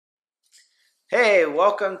Hey,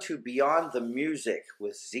 welcome to Beyond the Music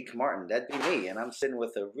with Zeke Martin. That'd be me. And I'm sitting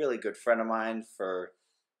with a really good friend of mine for,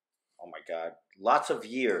 oh my God, lots of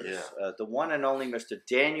years. Yeah. The one and only Mr.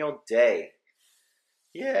 Daniel Day.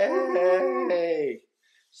 Yay!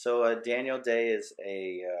 So Daniel Day is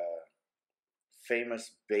a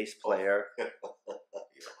famous bass player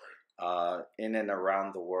in and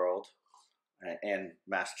around the world and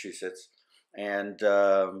Massachusetts. And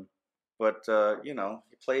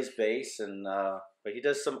he plays bass and but he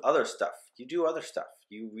does some other stuff. You do other stuff.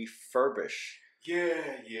 You refurbish.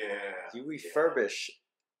 Yeah. You refurbish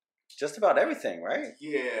just about everything, right?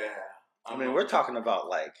 Yeah. I mean, we're talking about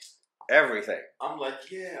like everything. I'm like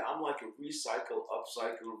a recycle,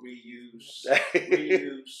 upcycle, reuse,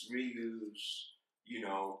 reuse.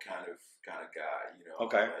 Kind of guy.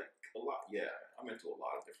 Okay. Like a lot. Yeah, I'm into a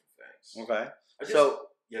lot of different things. Okay. Go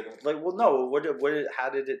No. How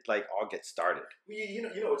did it like all get started?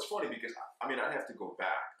 Well, it's funny because I mean, I have to go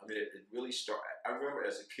back. I mean, it really started. I remember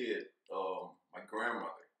as a kid, my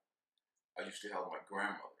grandmother. I used to help my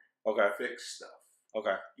grandmother Okay. fix stuff.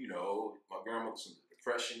 Okay. My grandmother's in the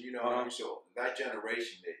Depression, so that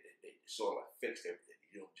generation, they sort of like fixed everything.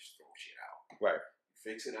 You don't just throw shit out. Right. You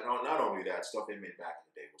fix it. And not only that, stuff they made back in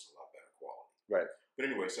the day was a lot better quality. Right. But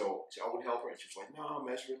anyway, so I would help her, and she was like, no,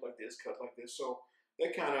 measure it like this, cut like this. So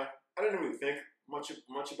that kind of, I didn't really think much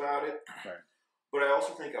about it. Right. But I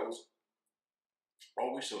also think I was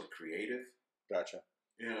always sort of creative. Gotcha.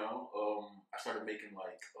 I started making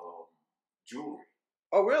like jewelry.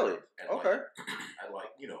 Oh, really? And okay. At 10 or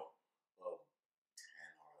 11,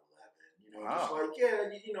 Wow. just like,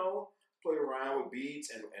 play around with beads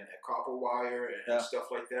and copper wire and stuff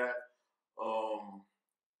like that.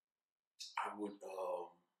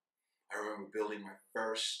 I remember building my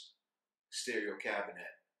first stereo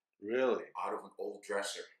cabinet. Really? Out of an old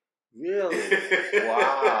dresser. Really?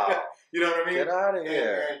 Wow. You know what I mean? Get out of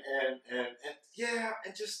here.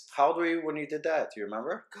 And just... How old were you when you did that? Do you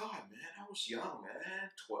remember? God, man, I was young,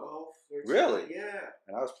 man. 12, 13. Really? Yeah.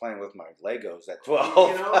 And I was playing with my Legos at 12.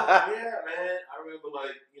 Yeah, man. I remember,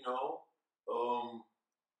 oh,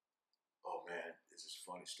 man, this is a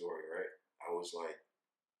funny story, right? I was,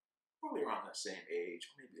 probably around that same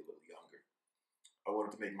age, maybe a little younger. I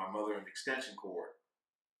wanted to make my mother an extension cord.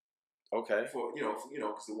 Okay.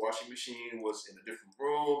 Because the washing machine was in a different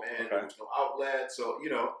room and there was no outlet. So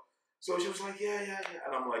she was like, yeah.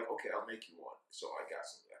 And I'm like, okay, I'll make you one. So I got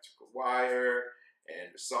some electrical wire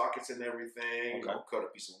and the sockets and everything. Okay. Cut a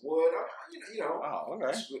piece of wood. Wow,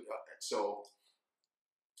 okay. So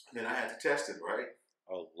then I had to test it, right?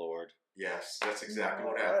 Oh, Lord. Yes, that's exactly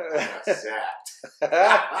what happened. I got zapped.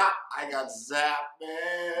 I got zapped,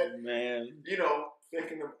 man. Man.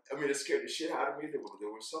 Thinking of, it scared the shit out of me. There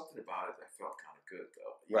was something about it that felt kind of good,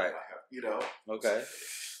 though. Right. Okay.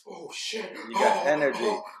 Oh, shit. You got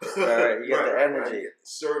energy. Right. You get the energy. Right.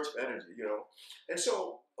 Surge of energy, And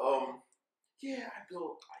so, I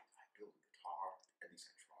built a guitar. At least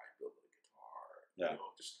I tried building a guitar. Yeah.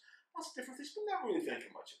 Just lots of different things, but not really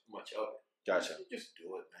thinking much of it. Gotcha. Just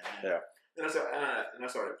do it, man. Yeah. And I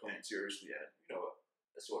started playing seriously, and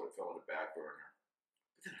I sort of fell on the back burner.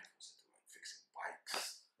 But then I was into fixing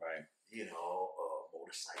bikes, right?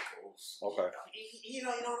 Motorcycles. Okay. You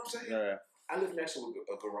know what I'm saying? Yeah. I live next to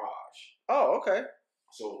a garage. Oh, okay.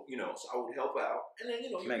 So so I would help out, and then you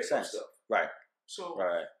makes pick up sense. stuff. Right. So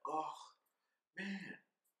right. Oh man,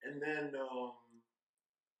 and then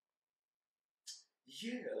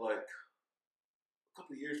like a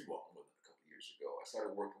couple of years ago, I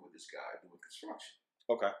started working with this guy doing construction.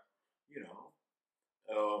 Okay.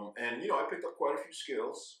 And I picked up quite a few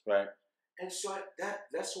skills. Right. And so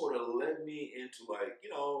that sort of led me into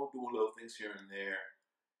doing little things here and there.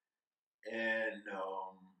 And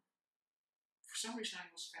for some reason I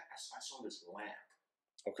saw this lamp.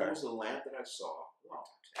 Okay. There was a lamp that I saw a long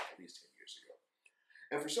time ago, at least 10 years ago.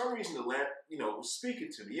 And for some reason the lamp, was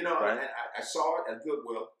speaking to me. Right. And I saw it at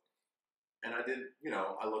Goodwill. And I did,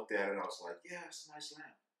 I looked at it and I was like, yeah, it's a nice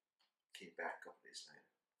lamp. Came back a couple days later.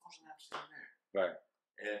 Oh, the lamp's still there. Right.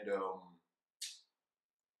 And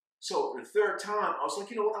so the third time, I was like,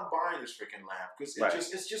 you know what? I'm buying this freaking lamp because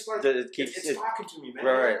it's just like it's talking to me, man.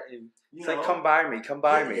 Right. It's like, come by me.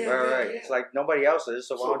 Yeah. Right. It's like nobody else is,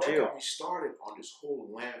 so why don't you? Got me started on this whole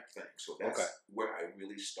lamp thing. So that's where I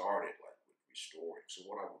really started, with restoring. So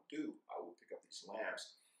what I would do, I would pick up these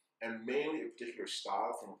lamps. And mainly a particular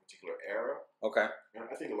style from a particular era. Okay. And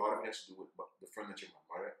I think a lot of it has to do with the furniture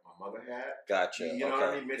my mother had. Gotcha. You know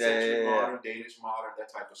what I mean? Mid-century modern, Danish modern,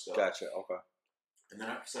 that type of stuff. Gotcha. Okay. And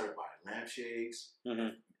then I started buying lampshades.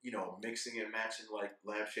 Mm-hmm. Mixing and matching like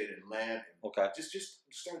lampshade and lamp. And okay. Just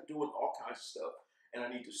started doing all kinds of stuff. and I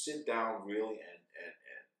need to sit down really and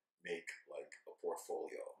make like a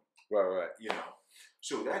portfolio. Right. You know,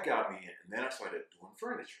 so that got me in, and then I started doing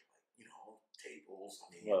furniture, like tables. I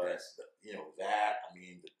mean, that's that. I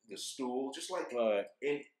mean, the stool, just like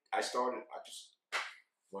in. I just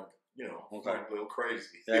went, went a little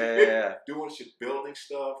crazy. Yeah. Doing shit, building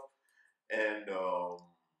stuff, and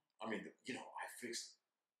I mean, I fixed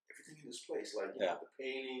everything in this place, like the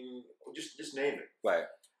painting, just name it. Right.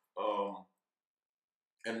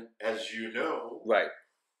 And as you know,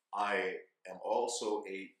 I am also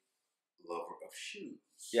a lover of shoes.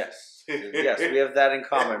 Yes. Yes, we have that in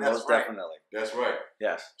common, most definitely. That's right.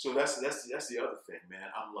 Yes. So that's the other thing,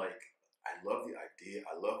 man. I'm like, I love the idea.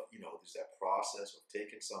 I love, there's that process of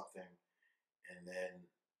taking something and then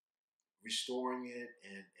restoring it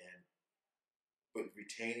and but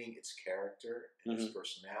retaining its character and its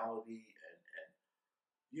personality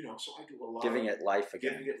and so I do a lot giving it life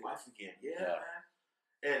again. Yeah, man.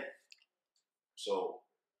 And so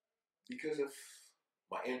because of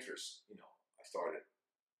my interest, I started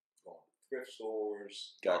going to thrift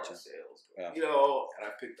stores, gotcha. Sales, and I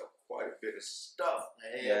picked up quite a bit of stuff,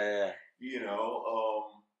 man. Yeah.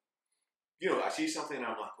 I see something and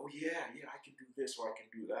I'm like, oh yeah, I can do this or I can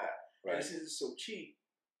do that. Right. And this is so cheap.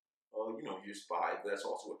 You just buy it, but that's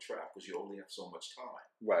also a trap because you only have so much time.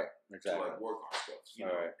 Right, exactly. To like work on stuff,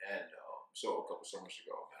 Right. And so a couple summers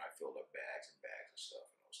ago, man, I filled up bags and bags of stuff,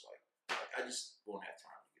 and I was like, I just won't have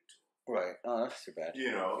time to get to it. Right. Oh, that's too bad.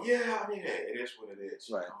 Yeah. I mean, hey, it is what it is.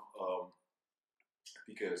 Right.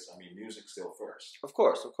 Because I mean, music's still first. Of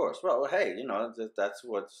course. Well, hey, that's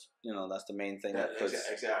what's that's the main thing that puts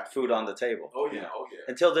food on the table. Oh yeah.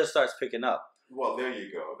 Until this starts picking up. Well, there you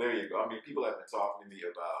go. I mean, people have been talking to me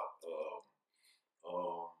about,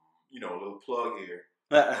 a little plug here.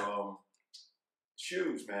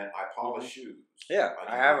 Shoes, man. I polish shoes. Yeah,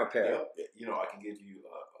 I have a pair. Yep. I can give you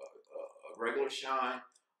a regular shine, a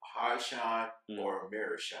high shine, or a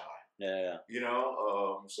mirror shine. Yeah.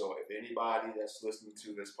 So if anybody that's listening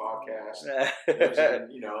to this podcast lives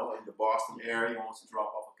in the Boston area, wants to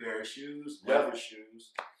drop off a pair of shoes, leather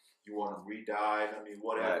shoes, you want them re-dyed, I mean,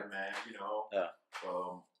 whatever, man,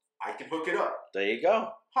 I can hook it up. There you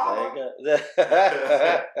go. Holla.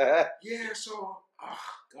 Yeah, so,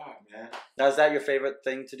 God, man. Now, is that your favorite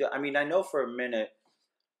thing to do? I mean, I know for a minute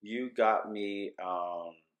you got me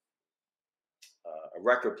a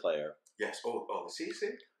record player. Yes. Oh, the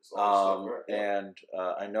CC? And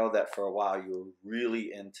I know that for a while you were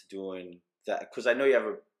really into doing that because I know you have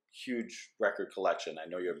a huge record collection. I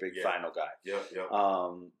know you're a big vinyl guy. Yep.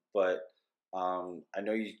 But I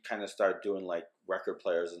know you kind of started doing like record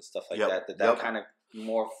players and stuff like that. Did that kind of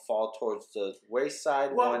more fall towards the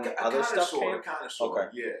wayside when other stuff came? Kind of, sort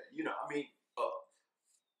of. Yeah. I mean,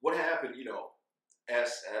 what happened?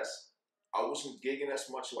 As I wasn't gigging as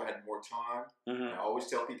much, so I had more time. I always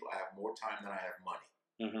tell people I have more time than I have money.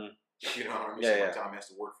 You know what I mean? So my time has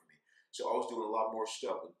to work for me. So I was doing a lot more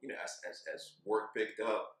stuff. But, as work picked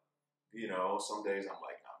up, some days I'm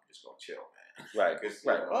like, I'm just gonna chill, man. Right.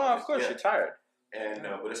 Right. Well, of course you're tired. And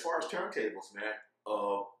but as far as turntables, man,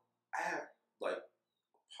 I have like a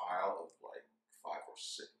pile of like 5 or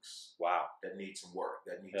 6. Wow. That need some work.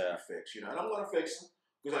 That need to be fixed. And I'm gonna fix them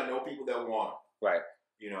because I know people that want them. Right.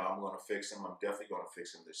 I'm going to fix them. I'm definitely going to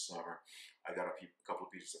fix them this summer. I got a couple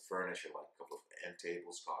of pieces of furniture, like a couple of end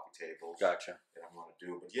tables, coffee tables. Gotcha. That I'm going to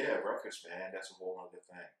do. But yeah, records, man, that's a whole other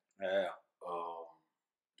thing. Yeah.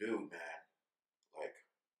 Dude, man, like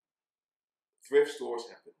thrift stores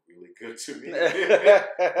have been really good to me.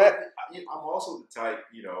 I'm also the type,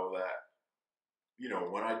 that,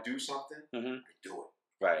 when I do something, I do it.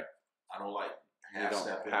 Right. I don't like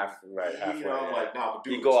halfway. Like, no,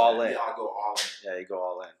 you go all in. Yeah, I go all in. Yeah, you go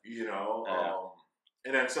all in.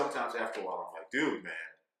 And then sometimes after a while, I'm like, dude, man,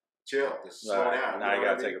 chill, just slow down. Now you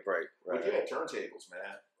gotta take a break. Right. But yeah, turntables,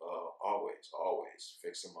 man, always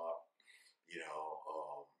fix them up.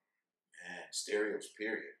 And stereos,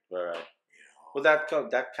 period. Right. Well, that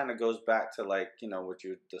kind of goes back to like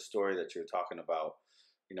the story that you were talking about.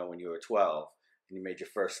 When you were 12. You made your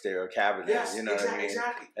first stereo cabinet, yes, what I mean?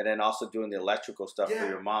 Exactly. And then also doing the electrical stuff for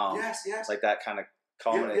your mom. Yes. Like that kind of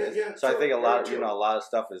culminated. So I think a lot of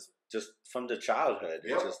stuff is just from the childhood.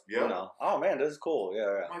 It's just, oh man, this is cool.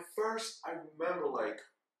 Yeah. I remember like,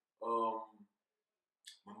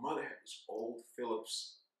 my mother had this old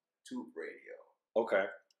Philips tube radio. Okay. It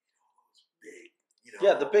was big.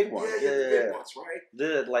 Yeah, the big ones. Yeah, the big ones, right?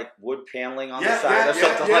 The like wood paneling on the side or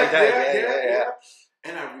something like that. Yeah.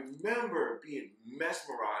 And I remember being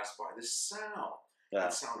mesmerized by this sound. Yeah.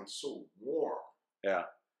 It sounded so warm. Yeah.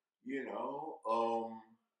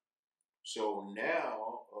 So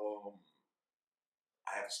now,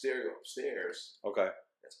 I have a stereo upstairs. Okay.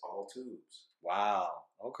 That's all tubes. Wow.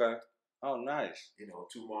 Okay. Oh, nice.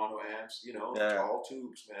 2 mono amps. Yeah. All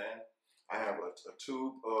tubes, man. I have a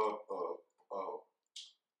tube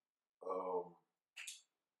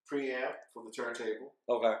preamp for the turntable.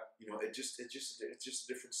 Okay. It's just a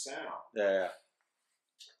different sound. Yeah.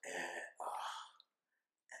 And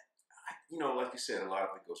like you said, a lot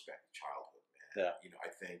of it goes back to childhood, man. Yeah. I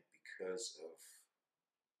think because of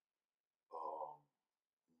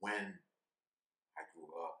when I grew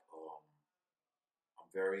up, I'm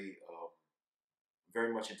very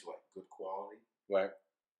much into like good quality. Right.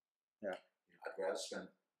 Yeah. I'd rather spend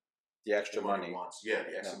the extra money once. Yeah,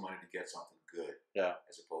 the extra money to get something good. Yeah.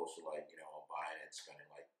 As opposed to like buying it and spending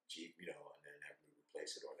like cheap, and then having to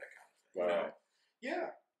replace it or that kind of thing. Right.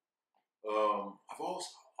 Yeah. I've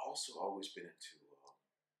also always been into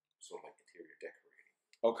sort of like interior decorating.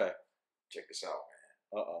 Okay. Check this out,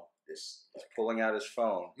 man. He's pulling out his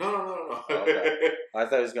phone. No. Okay. I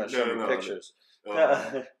thought he was going to show me pictures. I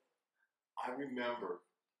remember.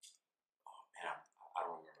 Oh man, I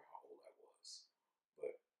don't remember how old I was,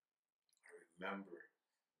 but I remember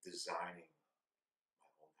designing my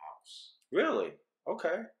own house. Really?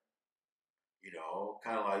 Okay.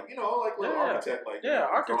 Kind of like like little architect, like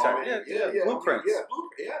architect, blueprints.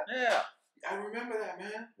 Blueprint, yeah. I remember that,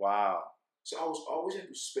 man. Wow. So I was always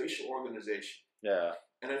into spatial organization. Yeah.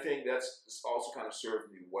 And I think that's also kind of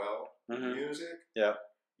served me well in music. Yeah.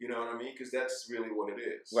 You know what I mean? Because that's really what it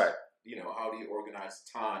is. Right. How do you organize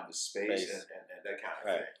time, the space. And that kind of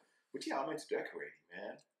thing. But yeah, I'm into decorating,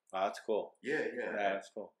 man. Oh, that's cool. Yeah. Yeah, that's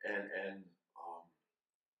cool. And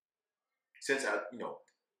since I,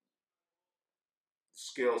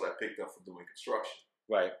 skills I picked up from doing construction.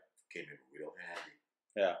 Right. Came in real handy.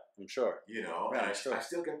 Yeah, I'm sure. And I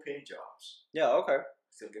still get paint jobs. Yeah, okay.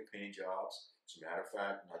 Still get paint jobs. As a matter of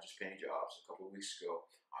fact, not just paint jobs. A couple of weeks ago,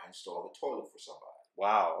 I installed a toilet for somebody.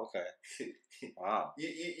 Wow, okay. Wow.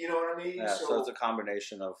 You know what I mean? Yeah, so it's a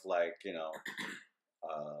combination of like,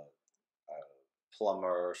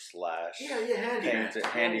 plumber /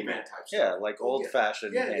 handyman type stuff. Yeah, like old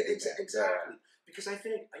fashioned handyman. Exactly. Yeah. Because I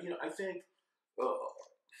think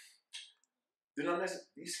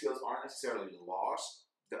these skills aren't necessarily lost.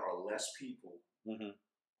 There are less people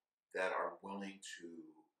that are willing to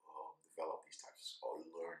develop these types or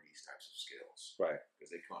learn these types of skills. Right.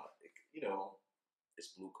 Because they kind of,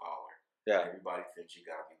 it's blue collar. Yeah. Everybody thinks you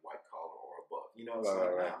gotta be white collar or above. It's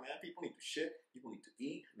right. Nah, man, people need to shit. People need to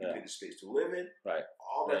eat. People need a space to live in. Right.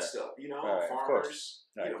 All that stuff. Right. Farmers.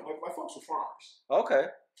 Right. My folks were farmers. Okay.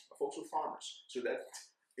 My folks were farmers. So that,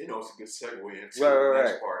 it's a good segue into the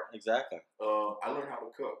next part. Exactly. I learned how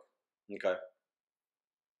to cook. Okay.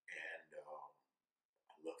 And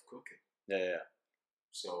I love cooking. Yeah.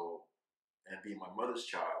 So, and being my mother's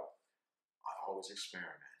child, I always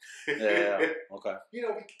experiment. Yeah. Okay.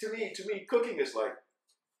 To me, cooking is like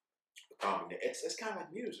a combination. It's kind of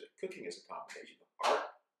like music. Cooking is a combination of art,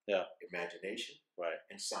 imagination,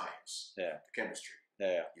 and science. Yeah. Chemistry.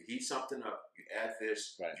 Yeah. You heat something up. You add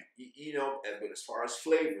this. Right. But as far as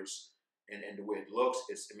flavors and the way it looks,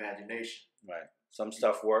 it's imagination. Right. Some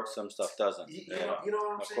stuff works, some stuff doesn't. You know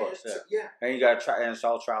what I'm saying? Of course, yeah. And you gotta try, and it's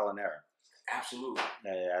all trial and error. Absolutely.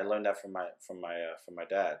 Yeah. I learned that from my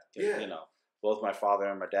dad. Yeah. Both my father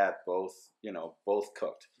and my dad both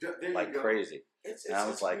cooked like crazy. And I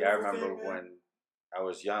was like, I remember when I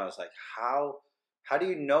was young, I was like, how do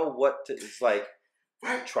you know what to? It's like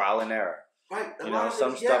trial and error. Right.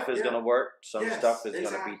 Some stuff is gonna work, some stuff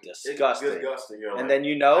is gonna be disgusting. And then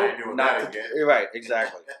not to right,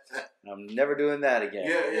 exactly. I'm never doing that again.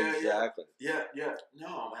 Yeah, exactly. Yeah.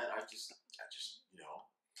 No, man, I just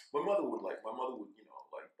my mother would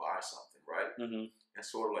buy something, right? Mm-hmm. And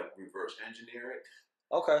sort of like reverse engineer it.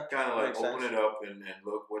 Okay. Kind of like open it up and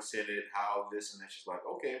look what's in it, how this, and then she's like,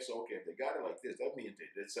 okay, if they got it like this, that means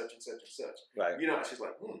they did such and such and such. Right. She's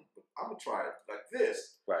like, but I'm gonna try it like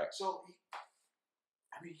this. Right. So,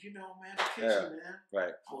 man, the kitchen, man.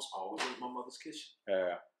 Right. I was always in my mother's kitchen.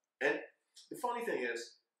 Yeah. And the funny thing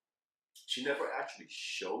is, she never actually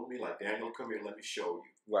showed me, like, Daniel, come here, let me show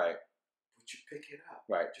you. Right. But you pick it up.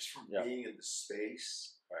 Right. Just from being in the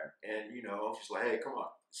space. Right. And, she's like, hey, come on,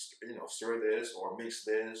 stir this or mix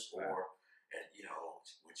this or, and,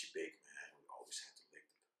 when she baked, man, we always had to lick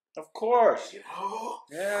it. Of course.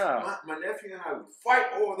 Yeah. My nephew and I would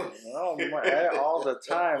fight over them. Oh, all the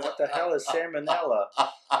time. What the hell is salmonella?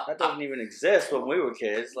 That doesn't even exist when we were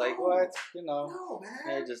kids. Like, what? No, man.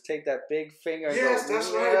 Yeah, just take that big finger and yes, go, that's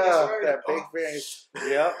right. That big finger.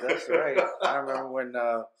 Yep, that's right. I remember when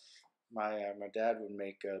my dad would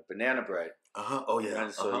make banana bread. Oh yeah.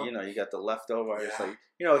 And so you got the leftover. Yeah. It's like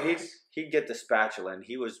he'd get the spatula, and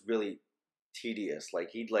he was really tedious.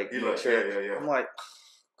 Like he'd make sure. Yeah. I'm like,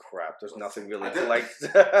 crap. There's nothing really to like.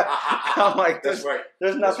 I'm like, there's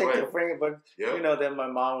nothing to bring it, but then my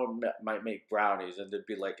mom might make brownies, and there'd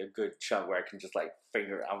be like a good chunk where I can just like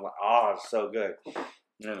finger it. I'm like, oh, it's so good.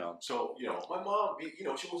 So my mom,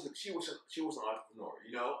 she was an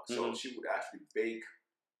entrepreneur, so she would actually bake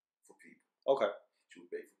for people. Okay. She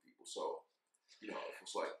would bake for people. So it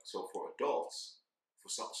was like, so for adults, for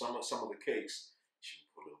some of the cakes, she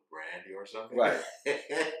would put a little brandy or something. Right.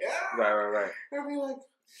 Right. I'd be like,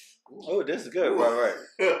 oh, this is good. Right.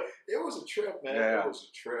 It was a trip, man. Yeah. It was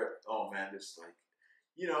a trip. Oh man, just like,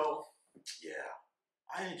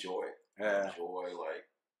 I enjoy it. Yeah. I enjoy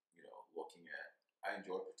looking at. I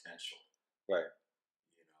enjoy potential. Right.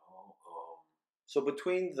 So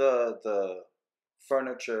between the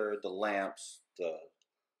furniture, the lamps, the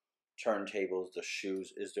turntables, the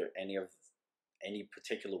shoes, is there any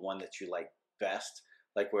particular one that you like best?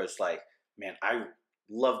 Like where it's like, man, I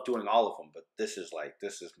love doing all of them, but this is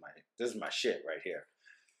my shit right here.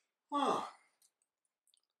 Huh.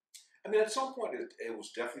 I mean, at some point it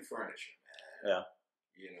was definitely furniture, man. Yeah.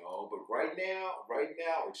 But right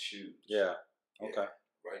now it's shoes. Yeah. Okay.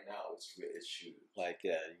 Right now it's shoes. Like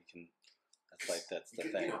you can. That's the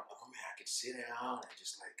thing. I can sit down and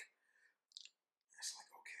just like. It's like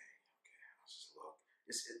okay, I'll just look.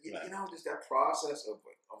 It's just that process of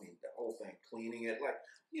the whole thing, cleaning it. Like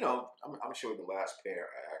I'm sure the last pair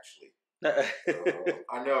I actually.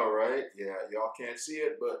 I know, right? Yeah, y'all can't see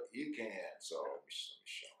it, but you can. So let me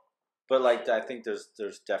show. But like, I think there's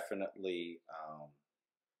definitely.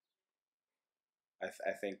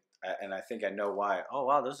 I think I know why. Oh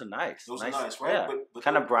wow, those are nice. Those are nice, right? Yeah. But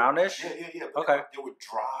kind of brownish. Yeah. Okay. They were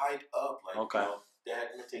dried up, like okay. They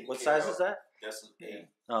hadn't been taken what care size of. is that? That's an 8.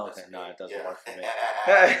 Oh, okay. No, it doesn't work for me.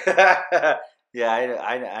 Yeah,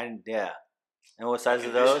 I yeah. And what size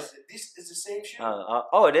are those? This is the same shoe.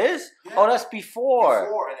 Oh, it is? Yeah. Oh, that's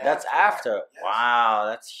before. That's after. Yes. Wow,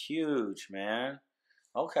 that's huge, man.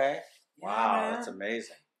 Okay. Yeah, wow, man. That's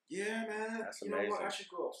amazing. Yeah, man. That's amazing. Know what? I should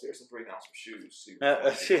go upstairs and bring down some shoes.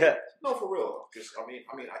 Yeah. No, for real. Because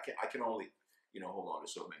I can only hold on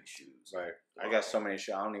to so many shoes. Right. I got so many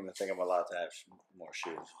shoes. I don't even think I'm allowed to have more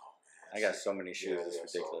shoes. I got so many shoes. It's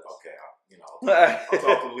ridiculous. So, okay, I'll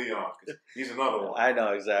talk to Leon because he's another one. I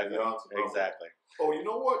know exactly. Exactly. Oh, you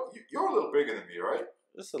know what? You're a little bigger than me, right?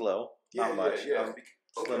 Just a little. Not much. Yeah.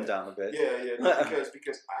 Slim down a bit. Yeah. No,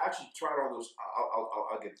 because I actually tried all those.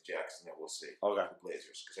 I'll get the Jackson that we'll see. Okay. The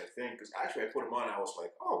Blazers because actually I put them on and I was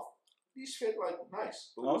like, oh, these fit like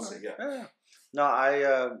nice. But we'll see. Yeah. No,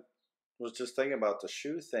 I was just thinking about the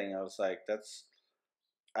shoe thing. I was like,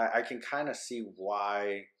 I can kind of see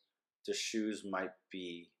why the shoes might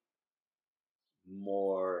be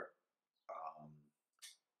more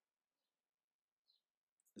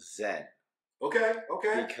zen. Okay.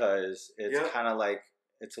 Because it's kind of like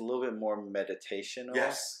it's a little bit more meditational.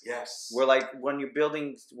 Yes. Where like when you're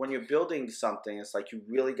building something, it's like you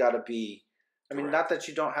really got to be. I mean, not that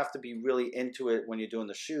you don't have to be really into it when you're doing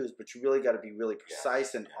the shoes, but you really got to be really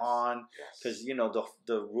precise and on, because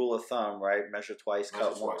the rule of thumb, right? Measure twice,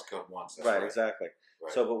 cut once. Right, exactly.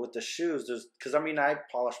 Right. So, but with the shoes, because I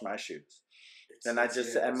polish my shoes,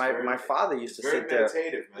 my father used to sit there.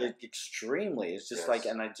 Man. Extremely, it's just like,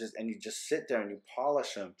 and you just sit there and you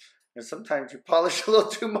polish them. And sometimes you polish a little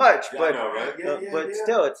too much, but I know, right? But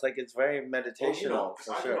still, it's like it's very meditational.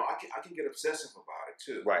 For sure. I can get obsessive about it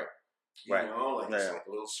too. Right. It's like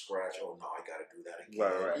a little scratch. Oh no, I got to do that again.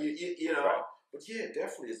 Right. Right. But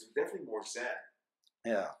definitely, it's definitely more zen.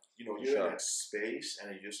 Yeah. You're in that space,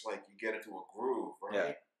 and you just like you get into a groove,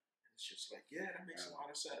 right? Yeah. It's just like that makes a lot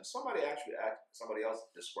of sense. Somebody else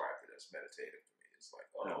described it as meditative to me. It's like,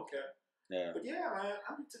 oh, okay. Yeah. But man,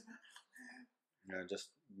 I'm into just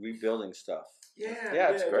rebuilding stuff.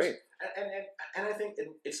 Yeah, it's great. And I think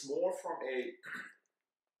it's more from a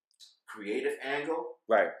creative angle,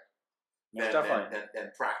 right? Than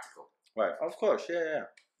practical, right? Of course, yeah.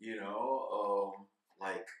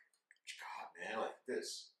 Like, God, man, like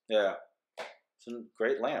this. Yeah, it's a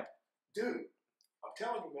great lamp, dude. I'm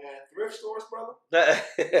telling you, man, thrift stores, brother.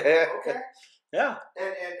 Okay. Yeah.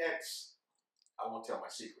 And I won't tell my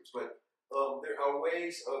secrets, but there are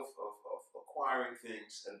ways of acquiring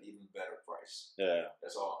things at an even better price. Yeah.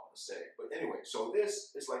 That's all I'm gonna say. But anyway, so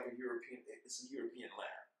this is like it's a European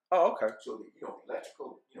lamp. Oh, okay. So the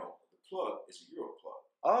electrical, the plug is a Euro plug.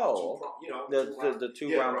 Oh. The two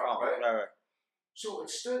round prongs. Right. So it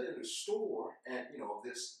stood in the store, and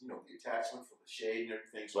this, the attachment for the shade and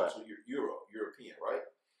everything. So it's European, right?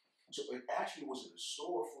 So it actually was in the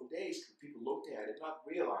store for days because people looked at it, not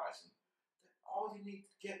realizing that all you need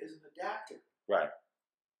to get is an adapter. Right.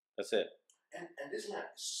 That's it. And this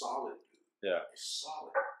lamp is solid, dude. Yeah. It's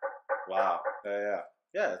solid. Wow.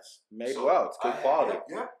 Yeah, it's made well. It's good quality.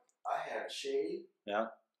 Yep. I had a shade. Yeah.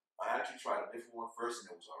 I actually tried a different one first,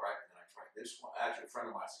 and it was all right. And then I tried this one. Actually, a friend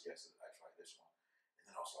of mine suggested I try this one. And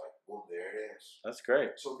then I was like, boom, there it is. That's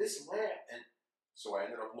great. So this lamp, and so I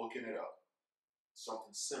ended up looking it up.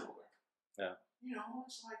 Something similar. Yeah. You know,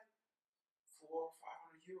 it's like €400 or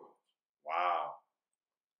 €500. Wow.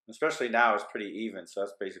 Especially now, it's pretty even, so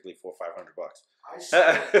that's basically $400 or $500. I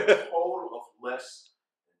spent a total of less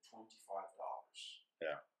than $25.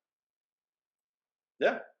 Yeah.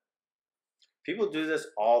 Yeah. People do this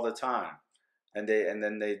all the time, and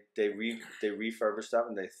then they refurbish stuff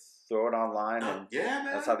and they throw it online, and yeah,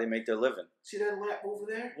 man. That's how they make their living. See that lamp over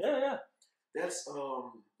there? Yeah. That's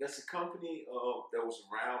a company that was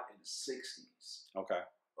around in the '60s. Okay.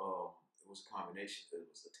 It was a combination. It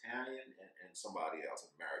was Italian and somebody else,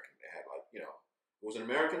 American. They had it was an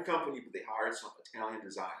American company, but they hired some Italian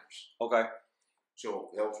designers. Okay.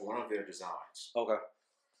 So that was one of their designs. Okay.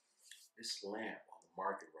 This lamp on the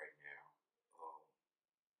market right now,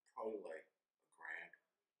 probably like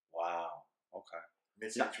 $1,000. Wow. Okay.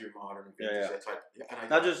 Mid-century modern, vintage, that type.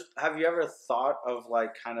 Now, have you ever thought of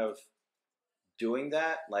kind of doing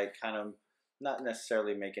that, kind of not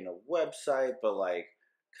necessarily making a website, but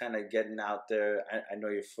kind of getting out there? I know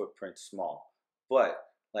your footprint's small,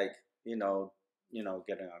 but getting on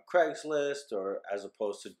Craigslist, or as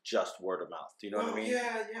opposed to just word of mouth. Do you know what I mean?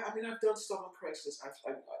 Yeah. I mean, I've done stuff on Craigslist. I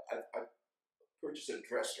purchased a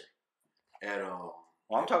dresser, and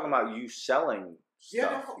well, I'm talking about you selling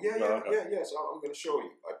stuff. Yeah. So I'm going to show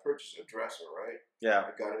you. I purchased a dresser, right? Yeah.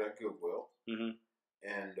 I got it at Goodwill. Mm-hmm.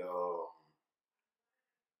 And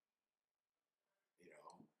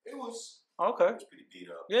it was okay. It was pretty beat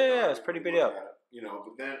up. Yeah, it's pretty beat up.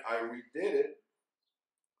 But then I redid it.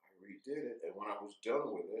 And when I was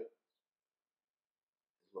done with it, it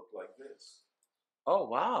looked like this. Oh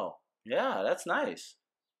wow! Yeah, that's nice.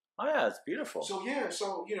 Oh yeah, it's beautiful. So I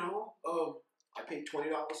paid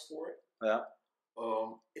 $20 for it. Yeah.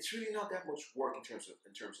 It's really not that much work in terms of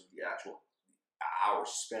the actual hours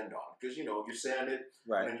spent on it, because you sand it,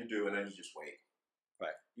 right, and then and then you just wait.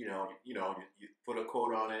 Right. You put a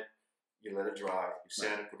coat on it, you let it dry, you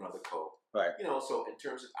sand it, put another coat. Right. So in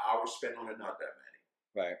terms of hours spent on it, not that many.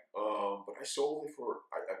 Right. But I sold it for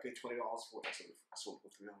I paid $20 for it. I sold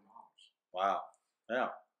it for $300. Wow. Yeah.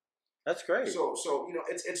 That's great. So it's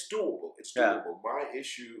doable. It's doable. Yeah. My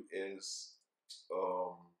issue is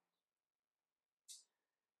the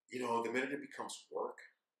minute it becomes work,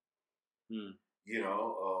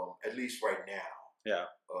 at least right now. Yeah.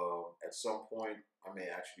 At some point, I may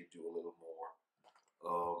actually do a little more,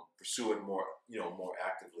 pursue it more, more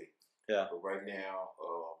actively. Yeah. But right now,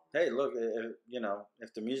 hey, look,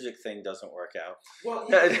 if the music thing doesn't work out, well,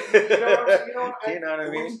 you know what I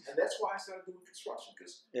mean. And that's why I started doing construction,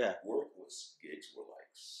 because gigs were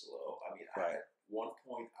slow. I mean, at one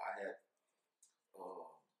point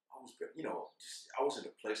I was in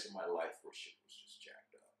a place in my life where shit was just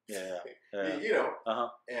jacked up. Yeah.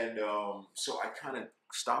 And so I kind of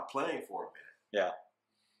stopped playing for a minute. Yeah.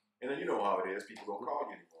 And then you know how it is; people don't call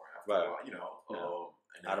you anymore after a while.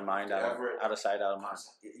 Out of mind, out of sight, out of mind.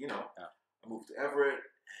 I moved to Everett,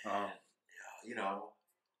 and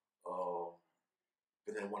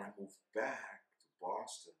but then when I moved back to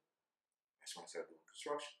Boston, that's when I started doing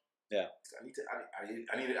construction. Yeah, I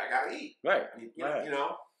gotta eat. Right. And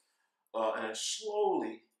then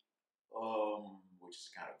slowly, which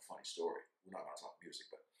is kind of a funny story. We're not gonna talk music,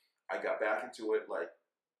 but I got back into it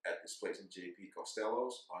at this place in JP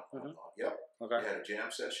Costello's on Okay. They had a jam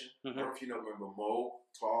session. I don't know if you remember Mo,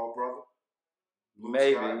 tall brother.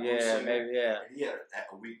 Maybe, yeah. And he had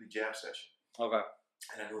a weekly jam session. Okay.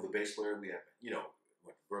 And I knew the bass player. We had,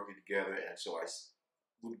 went to Berkeley together, and so I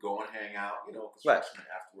would go and hang out, because after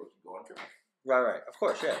work you go and drink. Right. Of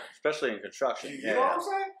course, yeah. Especially in construction. You know what I'm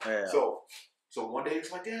saying? Yeah. So one day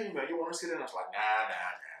it's like, damn, man, you want to sit in? I was like, nah.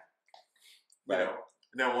 Right.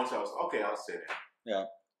 And then once I was, okay, I'll sit in. Yeah.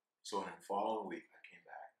 So then the following week, I came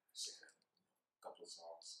back, sang a couple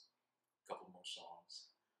more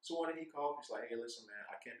songs. So when he called, he's like, hey, listen, man,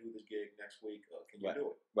 I can't do this gig next week. Can you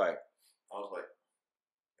do it? Right. I was like,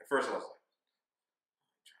 at first I was like,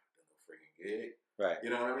 I'm trying to do a freaking gig. Right.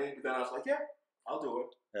 You know what I mean? But then I was like, yeah, I'll do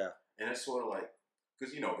it. Yeah. And it's sort of like,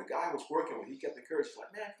 because, the guy I was working with, he kept encouraging, he's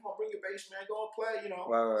like, man, come on, bring your bass, man, go and play,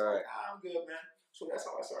 Right. Like, I'm good, man. So that's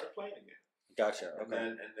how I started playing again. Gotcha. Okay.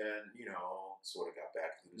 And then sort of got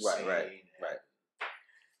back to the scene. Right.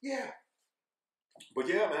 Yeah. But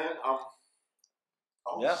yeah, man, all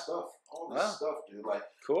this stuff, dude. Like,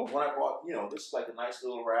 cool. When I bought, this is like a nice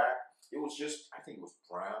little rack. It was just, I think it was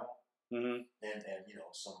brown, and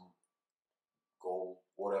some gold,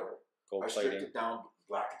 whatever. Gold I stripped it down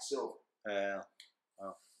black and silver. Yeah.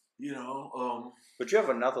 Oh. But you have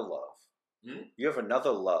another love. You have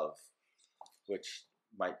another love, which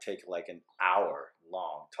might take like an hour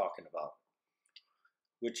long talking about,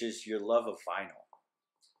 which is your love of vinyl.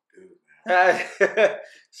 Dude, man.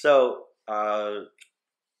 So,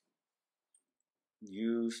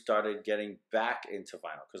 you started getting back into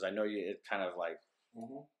vinyl because I know it kind of like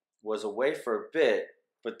was away for a bit,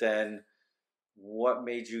 but then what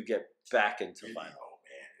made you get back into vinyl? Oh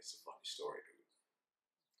man, it's a funny story, dude.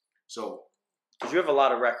 So, because you have a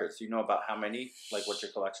lot of records, do you know about how many? Like what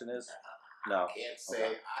your collection is? No, I can't say.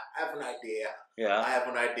 Okay. I have an idea. Yeah, I have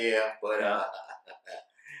an idea, but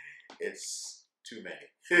it's too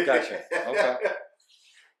many. Gotcha. Okay.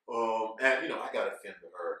 And I gotta fend the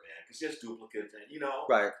herd, man, because there's duplicates, and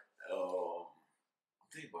right. I'm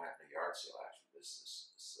thinking about having a yard sale actually this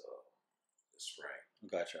spring.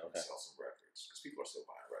 Gotcha. Okay. Sell some records because people are still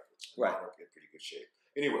buying records. Right. Mine are in pretty good shape.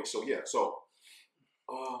 Anyway, so yeah,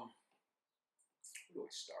 where do I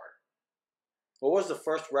start? What was the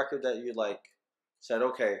first record that you like said,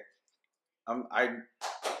 okay, I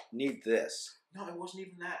need this? No, it wasn't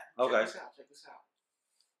even that. Okay. Check this out.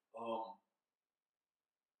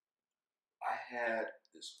 I had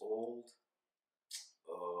this old.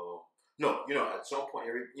 No, at some point,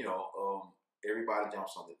 everybody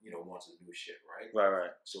jumps on wants the new shit, right?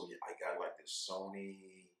 Right. So yeah, I got like this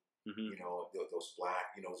Sony, those black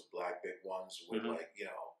big ones with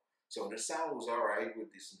so the sound was all right with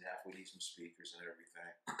halfway decent speakers and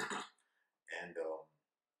everything, and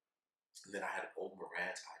then I had an old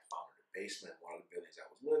Marantz I found in the basement of one of the buildings I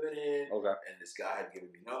was living in. Okay. And this guy had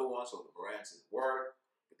given me another one, so the Marantz didn't work.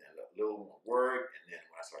 But then the little one worked. And then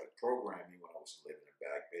when I started programming, when I was living in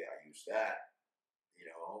Back Bay, I used that.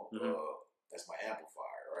 That's my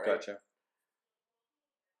amplifier, right? Gotcha.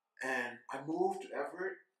 And I moved to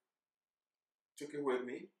Everett. Took it with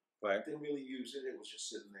me. Right. Didn't really use it. It was just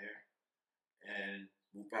sitting there. And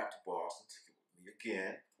moved back to Boston. Took it with me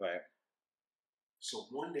again. Right. So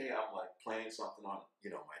one day I'm like playing something on,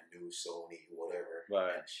 my new Sony, whatever,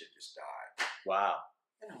 right. And shit just died. Wow.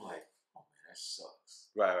 And I'm like, oh man, that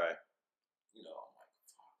sucks. Right. I'm like,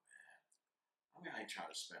 fuck man. I mean, I ain't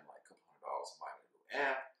trying to spend like $200 on buying a new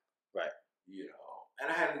amp. Right.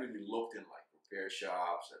 And I hadn't really looked in like repair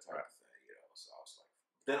shops, that type of thing, So I was like,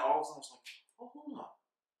 then all of a sudden I was like, oh, hold on.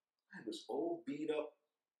 I had this old beat up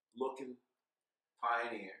looking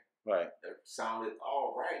Pioneer. Right. That sounded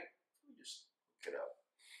all right. Let me just it up.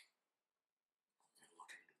 Look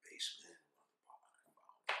in the basement.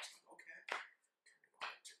 Okay.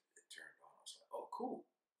 It turned on. I was like, oh, cool.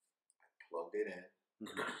 I plugged it in.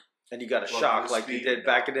 And you got a shock like you did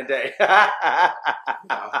back in the day. I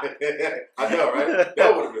know, right? That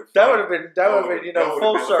would have been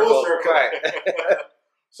full circle. Right.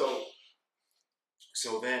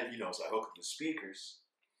 So then, so I hooked up the speakers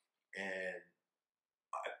and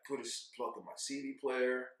I put a plug in my CD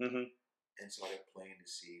player. And started playing the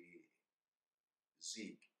CD,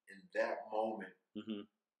 Zeke. In that moment, the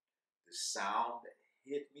sound that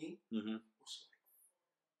hit me was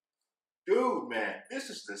like, dude, man, this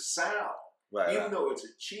is the sound. Right. Even though it's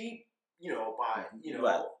a cheap, by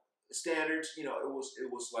standards, it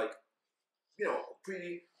was like,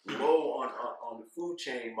 pretty low on the food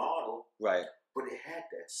chain model. Right. But it had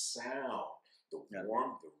that sound, the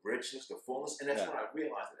warmth, the richness, the fullness, and that's when I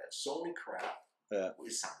realized that Sony crap.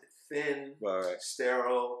 It sounded thin,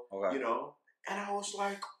 sterile, and I was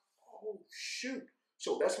like, oh, shoot.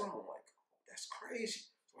 So that's when I'm like, oh, that's crazy.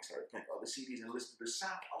 So I started playing other CDs and listening to the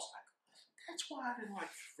sound. I was like, that's why I didn't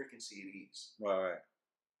like freaking CDs. Right.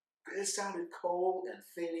 It sounded cold and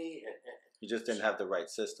thinny. And you just didn't have the right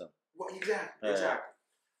system. Well, exactly.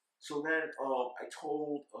 So then I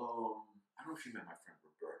told, I don't know if you met my friend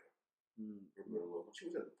Roberta. Roberta Logan. She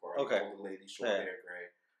was at the party. Okay. Older lady, short hair,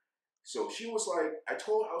 gray. So she was like,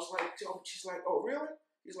 she's like, oh, really?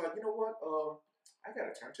 He's like, you know what? I got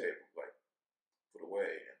a turntable, like, put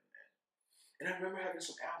away. And I remember having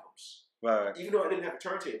some albums. Right. Even though I didn't have a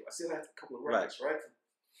turntable, I still had a couple of records, right?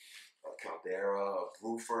 Caldera,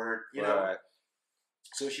 Bruford, know.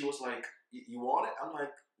 So she was like, you want it? I'm like,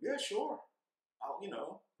 yeah, sure.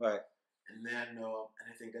 Right. And then, and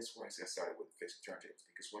I think that's where I started with fixing turntables.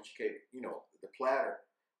 Because when she came, the platter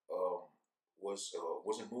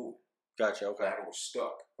wasn't moving. Gotcha. Okay. The platter was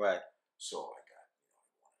stuck. Right. So I got,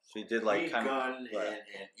 so you did like kind of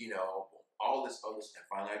and all this other stuff.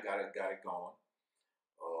 Finally, I got it going.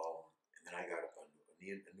 And then I got a new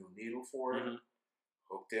new needle for it. Mm-hmm.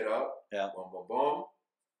 Hooked it up. Yeah. Boom, boom, boom.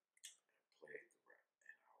 Played the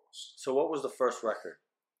record. So what was the first record?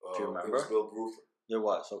 Do you remember? It was Bill Bruford. It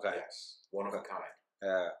was, okay. Yes. One of a kind.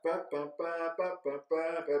 Yeah. That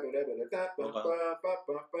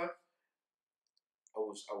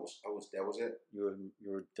was it.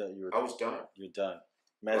 I was done. You're done.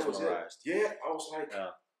 Mesmerized. Yeah, I was like,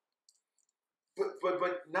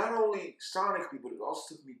 but not only sonically, but it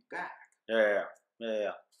also took me back. Yeah.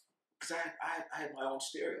 Because I had my own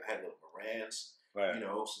stereo. I had little Marantz, right.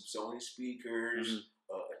 Some Sony speakers, mm-hmm.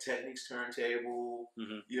 A Technics turntable.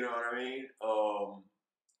 Mm-hmm. You know what I mean?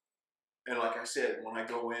 And like I said, when I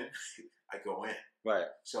go in, I go in. Right.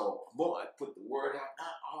 So, boom, I put the word out.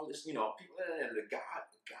 Not all this, people. And the guy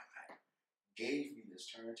gave me this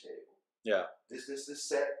turntable. Yeah. This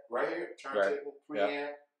set right here, turntable,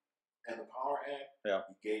 preamp, and the power amp. Yeah.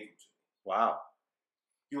 He gave them to me. Wow.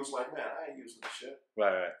 He was like, man, I ain't using this shit.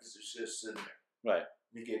 Right. This is just sitting there. Right.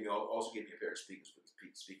 He also gave me a pair of speakers, but the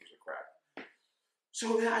speakers are crap.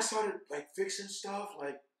 So then I started fixing stuff.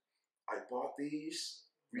 I bought these,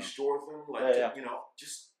 restored them,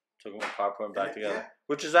 just took them apart, put them back together. Yeah.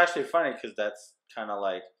 Which is actually funny because that's kind of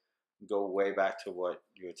go way back to what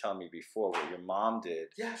you were telling me before, what your mom did.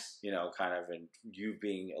 Yes. Kind of, and you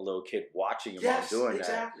being a little kid watching your mom doing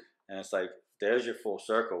exactly. that. And it's there's your full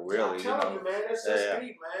circle, really. Yeah, I'm telling you, man. That's deep,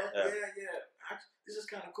 man. Yeah. This is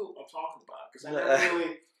kind of cool. I'm talking about it because I never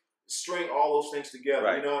really string all those things together.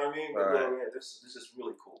 Right. You know what I mean? But yeah, this is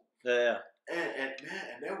really cool. Yeah. And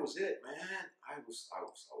that was it, man. I was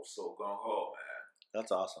so gung ho, man.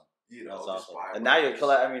 That's awesome. That's awesome. And now you're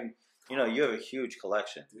collecting. You have a huge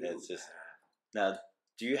collection. Dude, it's just now.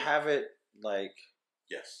 Do you have it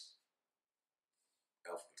Yes.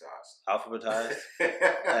 Alphabetized.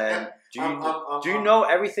 And do you know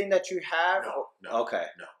everything that you have? No. Okay.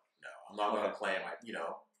 No. I'm not gonna claim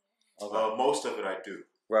Okay. Most of it I do.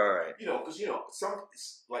 Right. Because some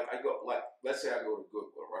I go let's say I go to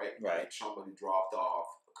Goodwill, right? Right. Somebody dropped off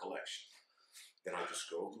a collection. Then I just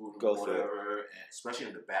go through whatever, and especially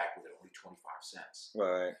in the back with it only 25 cents.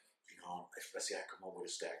 Right. Let's say I come home with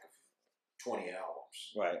a stack of 20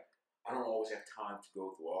 albums. Right. I don't always have time to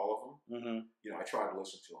go through all of them. Mm-hmm. I try to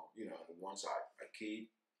listen to them. The ones I keep,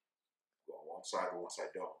 go on one side, the ones I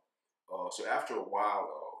don't. So after a while,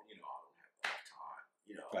 though, I don't have enough time.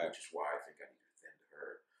 Right. Which is why I think I need to thin the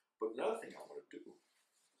herd. But another thing I want to do,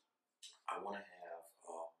 I want to have.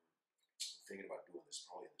 I'm thinking about doing this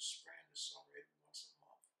probably in the spring, this summer, maybe once a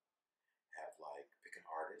month. Have pick an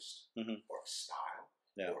artist or a style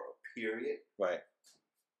or a period. Right.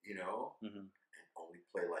 And only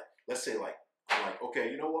play let's say I'm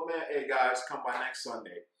okay, you know what, man? Hey guys, come by next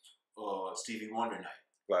Sunday. Stevie Wonder night.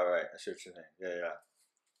 Right. I see what you're saying. Yeah.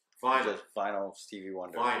 Vinyl. Just vinyl Stevie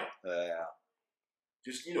Wonder. Vinyl. Yeah.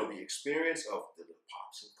 Just the experience of the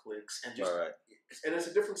pops and clicks and just right. And it's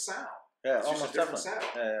a different sound. Yeah, it's almost just a different sound.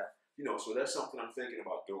 Yeah. So that's something I'm thinking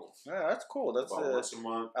about doing. Yeah, that's cool. That's about once a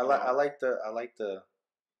month. I like the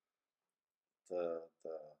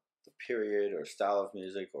period or style of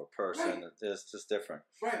music or person. Right. It's just different.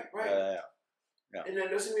 Right. Yeah. And that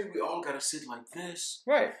doesn't mean we all gotta sit like this.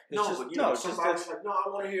 Right. Somebody's no, I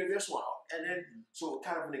want to hear this one, and then so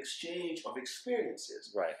kind of an exchange of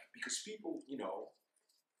experiences. Right. Because people, we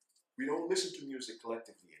don't listen to music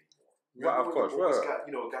collectively anymore. Right, of course. Got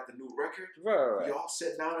the new record. Right. We all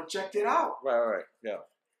sat down and checked it out. Right. Yeah.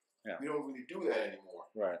 We don't really do that anymore.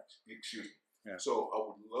 Right. Excuse me. Yeah. So I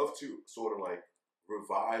would love to sort of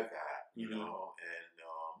revive that, and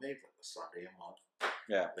maybe a Sunday a month.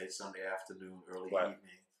 Yeah. Late Sunday afternoon, early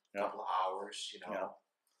evening, couple of hours, Yeah.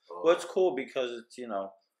 Well, it's cool because it's,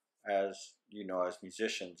 as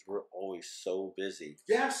musicians, we're always so busy.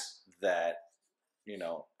 Yes. That,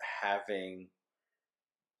 having,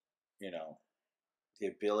 the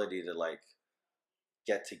ability to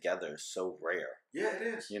get together is so rare. Yeah, it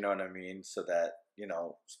is. You know what I mean? So that,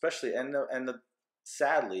 especially,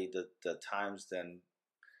 sadly, the times then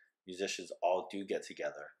musicians all do get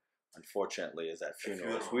together, unfortunately, is at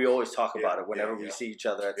funerals. We always talk about it whenever we see each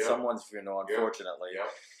other at someone's funeral, unfortunately.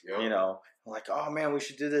 Like, oh man, we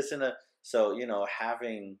should do this so,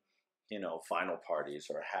 having, final parties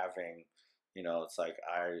or having, it's like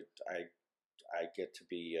I get to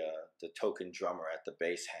be the token drummer at the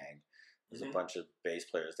bass hang. There's a bunch of bass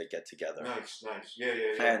players that get together. Nice.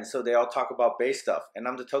 Yeah. And so they all talk about bass stuff, and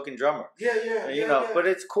I'm the token drummer. Yeah. But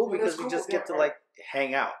it's cool because we just get to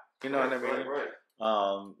hang out. You know what I mean?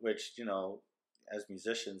 Right. Which as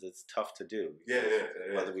musicians, it's tough to do. Yeah.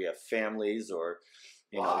 Whether we have families or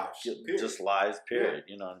you lives, know, just lives, period.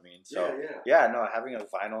 Yeah. You know what I mean? So, no, having a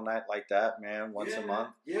vinyl night like that, man, once a month,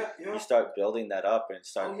 you start building that up and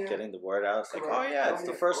start getting the word out. It's like, oh, yeah, it's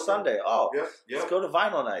the first Sunday. Oh, let's go to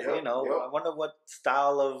vinyl night. You know, I wonder what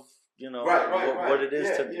style of, you know, what it is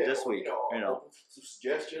this week. You know,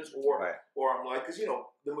 suggestions or I'm like, because, you know,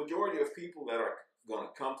 the majority of people that are going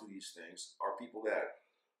to come to these things are people that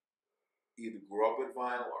either grew up with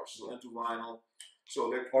vinyl or still into vinyl. So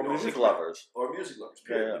they're music lovers. Or music lovers.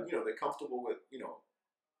 Period. You know, they're comfortable with, you know.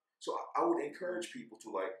 So I would encourage people to,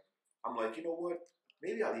 like, I'm like, you know what?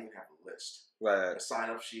 Maybe I'll even have a list. Right. A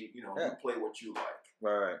sign-up sheet. You know, you play what you like.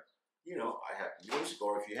 Right. You know, I have music,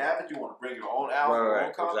 or if you have it, you want to bring your own album, your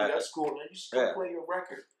own copy, that's cool. Man, you just go play your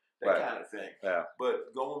record. That kind of thing. Yeah.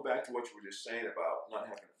 But going back to what you were just saying about not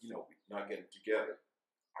having, you know, not getting together,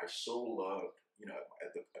 I so loved, you know,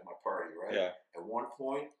 at my party, right? Yeah. At one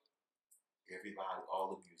point, everybody, all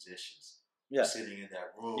the musicians, sitting in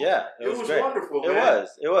that room. Yeah, it was wonderful. Man.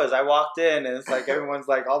 It was. I walked in and it's like everyone's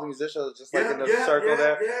like, all the musicians just like in a circle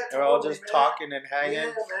there. They're all just talking and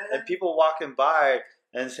hanging, and people walking by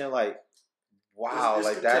and saying like, wow, it's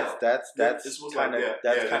like that's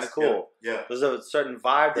kind of cool. Yeah, there's a certain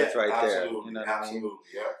vibe that's right there. You know what I mean?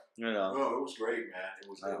 Yeah. You know, no, it was great, man. It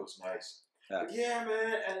was nice. Yeah. But yeah,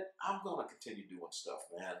 man, and I'm gonna continue doing stuff,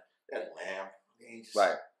 man. That lamp, I mean, just,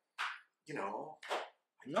 you know.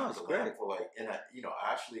 No, it's great. For like, and you know,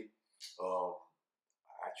 actually, the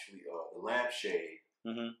lampshade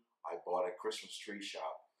I bought at Christmas tree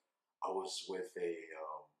shop. I was with a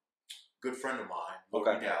good friend of mine,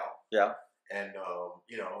 Lori Dow. Yeah. And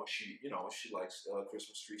you know, she likes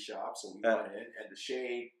Christmas tree shop, so we went in, and the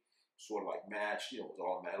shade sort of like matched. You know, it was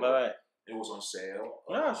all metal. Right. It was on sale.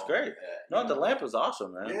 No, it's great. No, the lamp was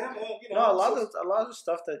awesome, man. Yeah, man. You know, no, a lot of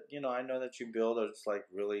stuff that, you know, I know that you build, it's like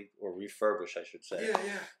really, or refurbish, I should say. Yeah,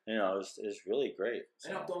 yeah. You know, it's really great. So.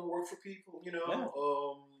 And I've done work for people, you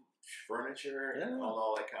know, furniture and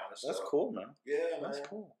all that kind of stuff. That's cool, man. Yeah, man. That's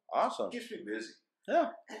cool. Awesome. It keeps me busy.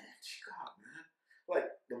 Yeah. And God, man, like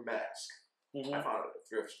the mask. I found it at a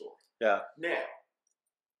thrift store. Yeah. Now,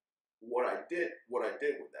 what I did with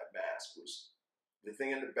that mask was the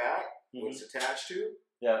thing in the back, what it's attached to.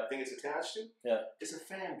 Yeah. The thing it's attached to. Yeah. It's a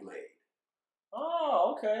fan blade.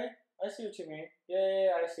 Oh, okay. I see what you mean.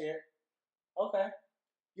 Yeah, I see it. Okay.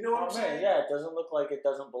 You know what I'm saying? Yeah, it doesn't look like it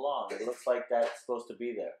doesn't belong. It looks like that's supposed to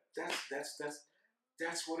be there.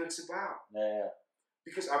 That's what it's about. Yeah.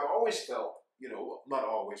 Because I've always felt, you know, not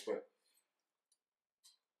always, but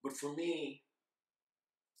for me,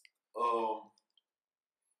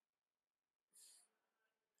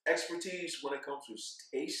 expertise when it comes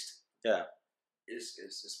to taste,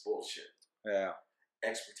 is bullshit. Yeah.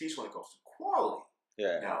 Expertise when it comes to quality.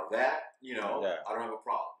 Yeah. Now that, you know, I don't have a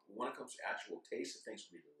problem. When it comes to actual taste and things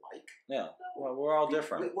we like. Yeah. Well, we're all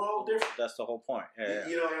different. We're all different. That's the whole point. Yeah.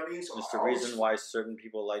 You know what I mean? So it's the reason why certain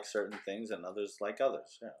people like certain things and others like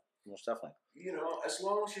others. Yeah. Most definitely. You know, as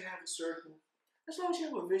long as you have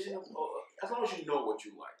a vision of, as long as you know what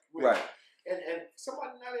you like. Really. Right. And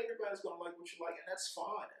not everybody's gonna like what you like, and that's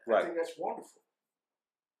fine. I think that's wonderful.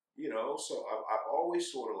 You know, so I've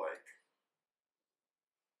always sort of like,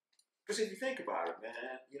 because if you think about it,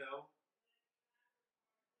 man, you know,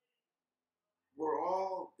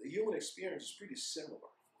 the human experience is pretty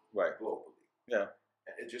similar, globally. Yeah.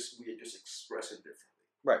 And we just express it differently.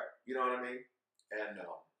 Right. You know what I mean? And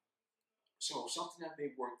so something that may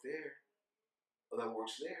work there, or that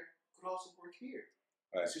works there, could also work here.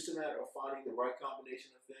 Right. It's just a matter of finding the right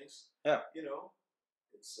combination of things. Yeah. You know,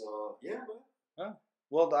 it's man. Yeah.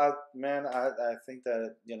 Well, I think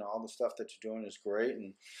that, you know, all the stuff that you're doing is great,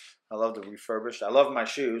 and I love the refurbish. I love my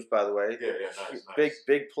shoes, by the way. Yeah, nice.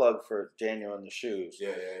 Big plug for Daniel and the shoes. Yeah.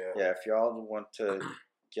 Yeah, if y'all want to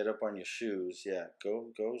get up on your shoes,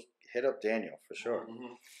 go hit up Daniel for sure.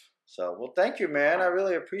 Mm-hmm. So, well, thank you, man. I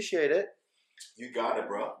really appreciate it. You got it,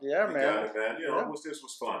 bro. Yeah, man. You got it, man. You know, this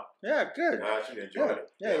was fun. Yeah, good. I actually enjoyed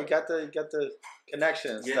it. Yeah, you got the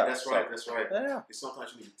connection and stuff. That's right. Yeah.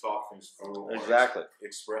 Sometimes you need to talk things through. Exactly.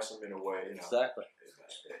 Express them in a way, you know. Exactly.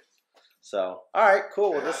 So, all right,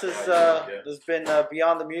 cool. Well, this has been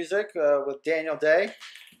Beyond the Music with Daniel Day,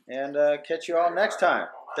 and catch you all next time.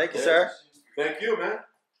 Thank you, sir. Thank you, man.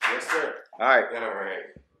 Yes, sir. All right. All right.